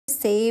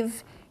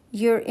save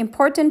your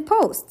important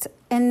posts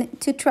and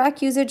to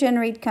track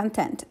user-generated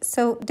content.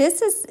 So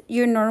this is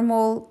your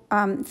normal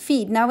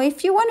feed. Now,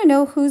 if you want to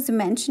know who's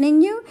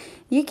mentioning you,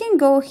 you can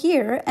go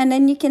here and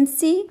then you can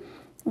see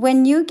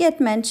when you get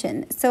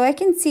mentioned. So I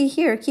can see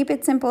here, Keep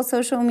It Simple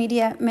Social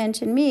Media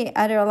mentioned me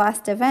at our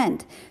last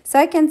event. So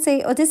I can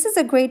say, oh, this is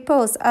a great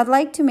post. I'd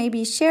like to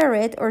maybe share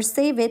it or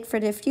save it for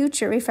the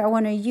future if I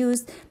want to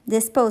use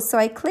this post. So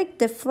I click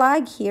the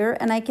flag here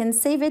and I can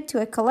save it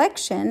to a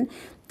collection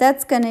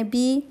that's going to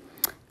be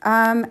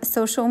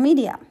social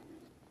media.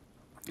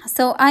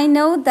 So I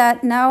know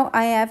that now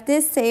I have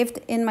this saved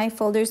in my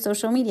folder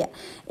social media.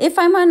 If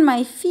I'm on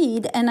my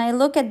feed and I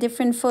look at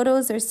different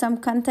photos or some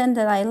content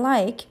that I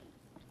like,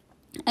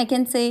 I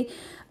can say,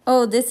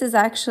 oh, this is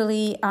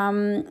actually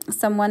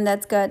someone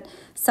that's got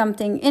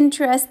something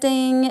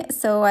interesting.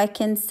 So I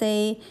can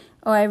say,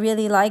 oh, I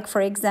really like,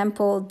 for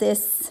example,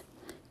 this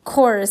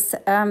course.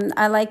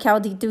 I like how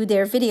they do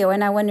their video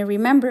and I want to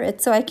remember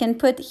it. So I can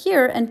put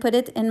here and put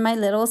it in my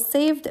little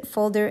saved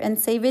folder and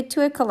save it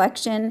to a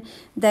collection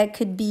that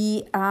could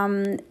be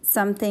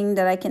something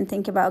that I can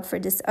think about for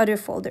this other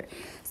folder.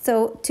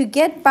 So to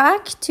get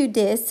back to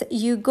this,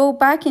 you go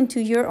back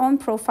into your own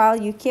profile,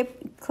 you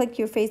click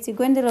your face, you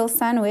go in the little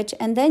sandwich,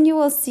 and then you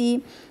will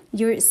see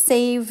your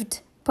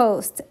saved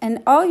post.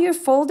 And all your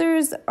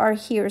folders are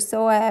here.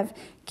 So I have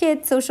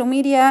kids, social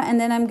media, and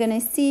then I'm going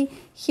to see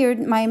here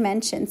my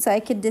mention. So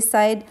I could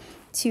decide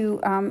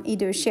to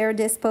either share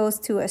this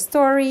post to a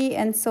story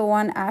and so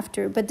on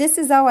after. But this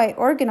is how I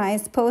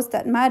organize posts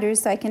that matter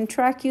so I can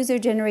track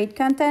user-generated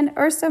content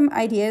or some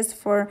ideas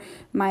for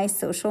my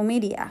social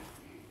media.